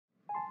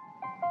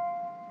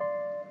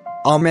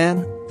Aw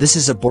man, this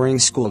is a boring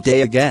school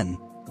day again.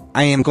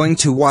 I am going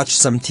to watch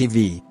some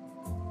TV.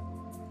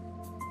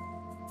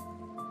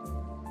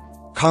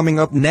 Coming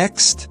up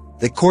next,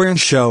 the Corian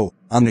show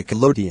on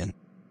Nickelodeon.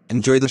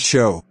 Enjoy the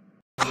show.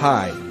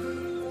 Hi.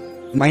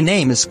 My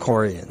name is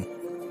Corian.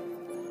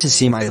 To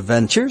see my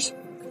adventures?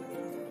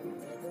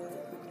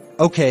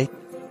 Okay.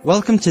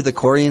 Welcome to the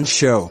Corian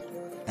show.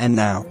 And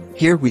now,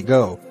 here we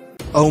go.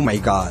 Oh my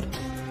god.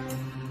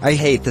 I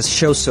hate this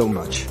show so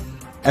much.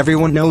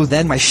 Everyone knows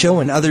that my show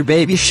and other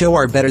baby show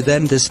are better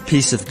than this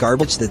piece of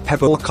garbage that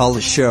Peppa will call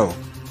a show.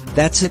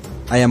 That's it,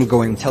 I am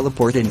going to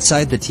teleport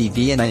inside the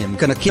TV and I am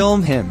gonna kill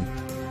him.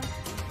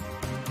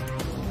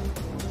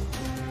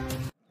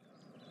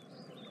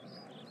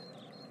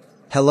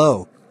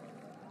 Hello.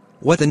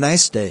 What a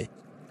nice day.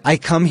 I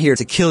come here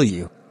to kill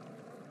you.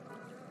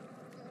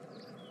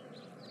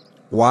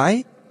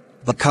 Why?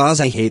 Because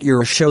I hate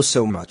your show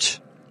so much.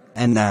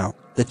 And now,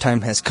 the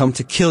time has come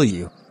to kill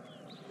you.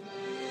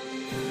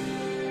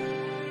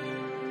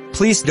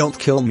 Please don't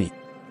kill me.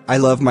 I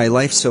love my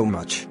life so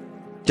much.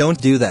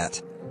 Don't do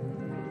that.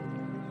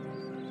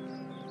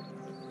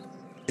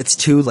 It's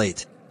too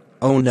late.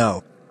 Oh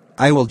no.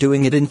 I will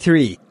doing it in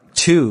 3,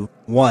 2,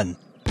 1.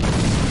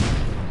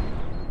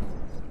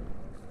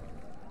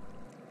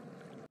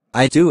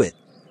 I do it.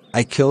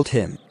 I killed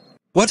him.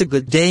 What a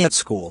good day at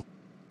school.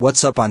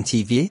 What's up on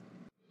TV?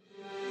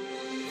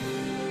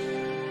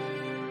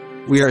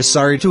 We are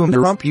sorry to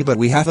interrupt you, but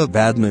we have a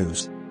bad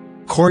news.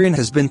 Corian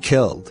has been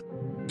killed.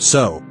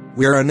 So,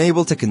 we are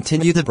unable to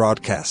continue the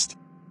broadcast.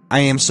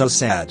 I am so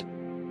sad.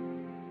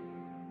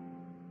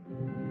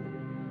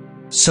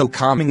 So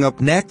coming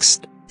up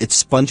next,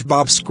 it's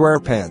SpongeBob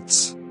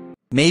SquarePants.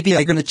 Maybe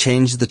I'm gonna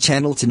change the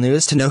channel to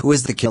news to know who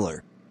is the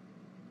killer.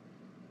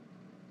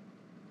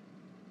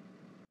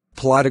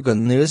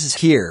 Plotagon News is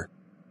here.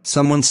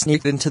 Someone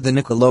sneaked into the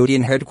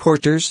Nickelodeon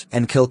headquarters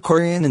and killed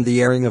Corian in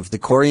the airing of the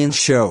Corian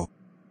show.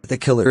 The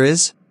killer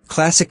is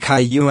classic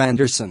Caillou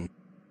Anderson.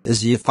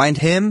 As you find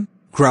him,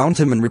 ground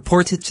him and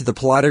report it to the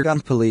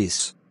Plotagon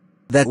police.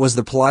 That was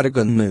the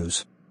Plotagon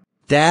News.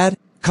 Dad,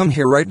 come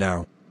here right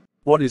now.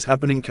 What is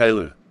happening,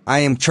 Caillou? I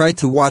am trying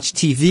to watch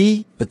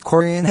TV, but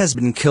Corian has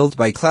been killed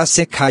by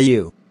classic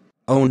Caillou.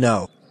 Oh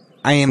no.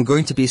 I am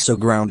going to be so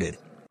grounded.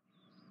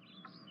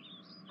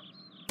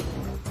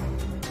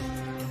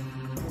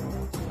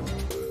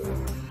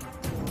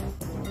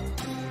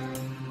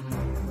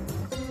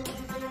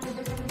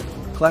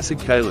 Classic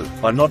Caillou,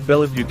 I'm not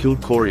believe you killed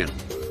Corian.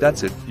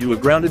 That's it, you were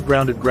grounded for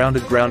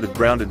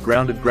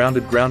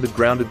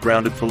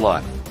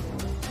life.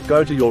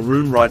 Go to your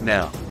room right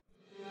now.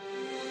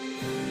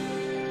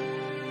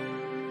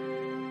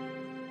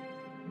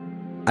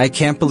 I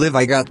can't believe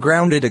I got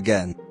grounded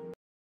again.